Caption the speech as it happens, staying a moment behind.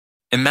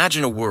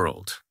Imagine a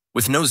world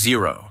with no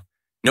zero,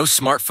 no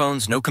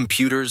smartphones, no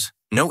computers,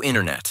 no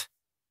internet.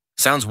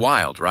 Sounds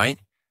wild, right?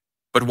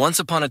 But once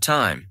upon a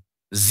time,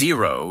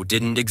 zero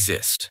didn't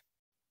exist.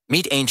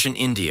 Meet ancient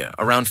India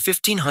around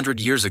 1500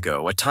 years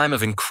ago, a time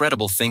of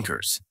incredible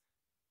thinkers.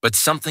 But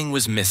something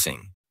was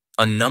missing,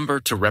 a number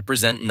to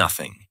represent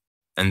nothing.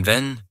 And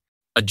then,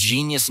 a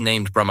genius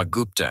named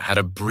Brahmagupta had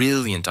a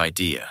brilliant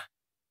idea.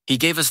 He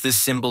gave us this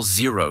symbol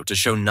zero to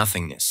show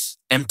nothingness,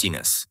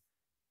 emptiness.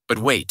 But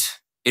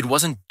wait, it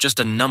wasn't just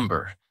a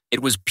number, it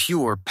was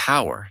pure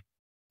power.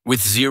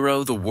 With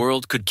zero, the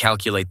world could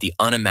calculate the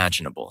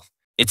unimaginable.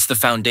 It's the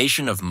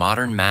foundation of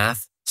modern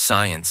math,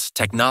 science,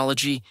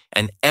 technology,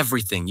 and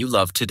everything you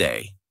love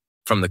today.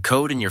 From the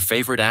code in your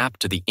favorite app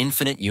to the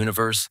infinite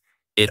universe,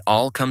 it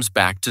all comes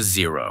back to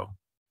zero.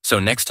 So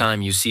next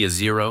time you see a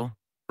zero,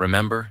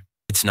 remember,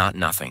 it's not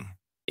nothing.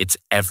 It's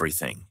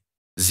everything.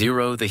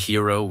 Zero, the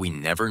hero we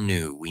never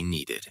knew we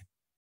needed.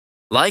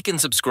 Like and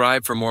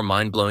subscribe for more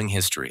mind-blowing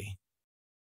history.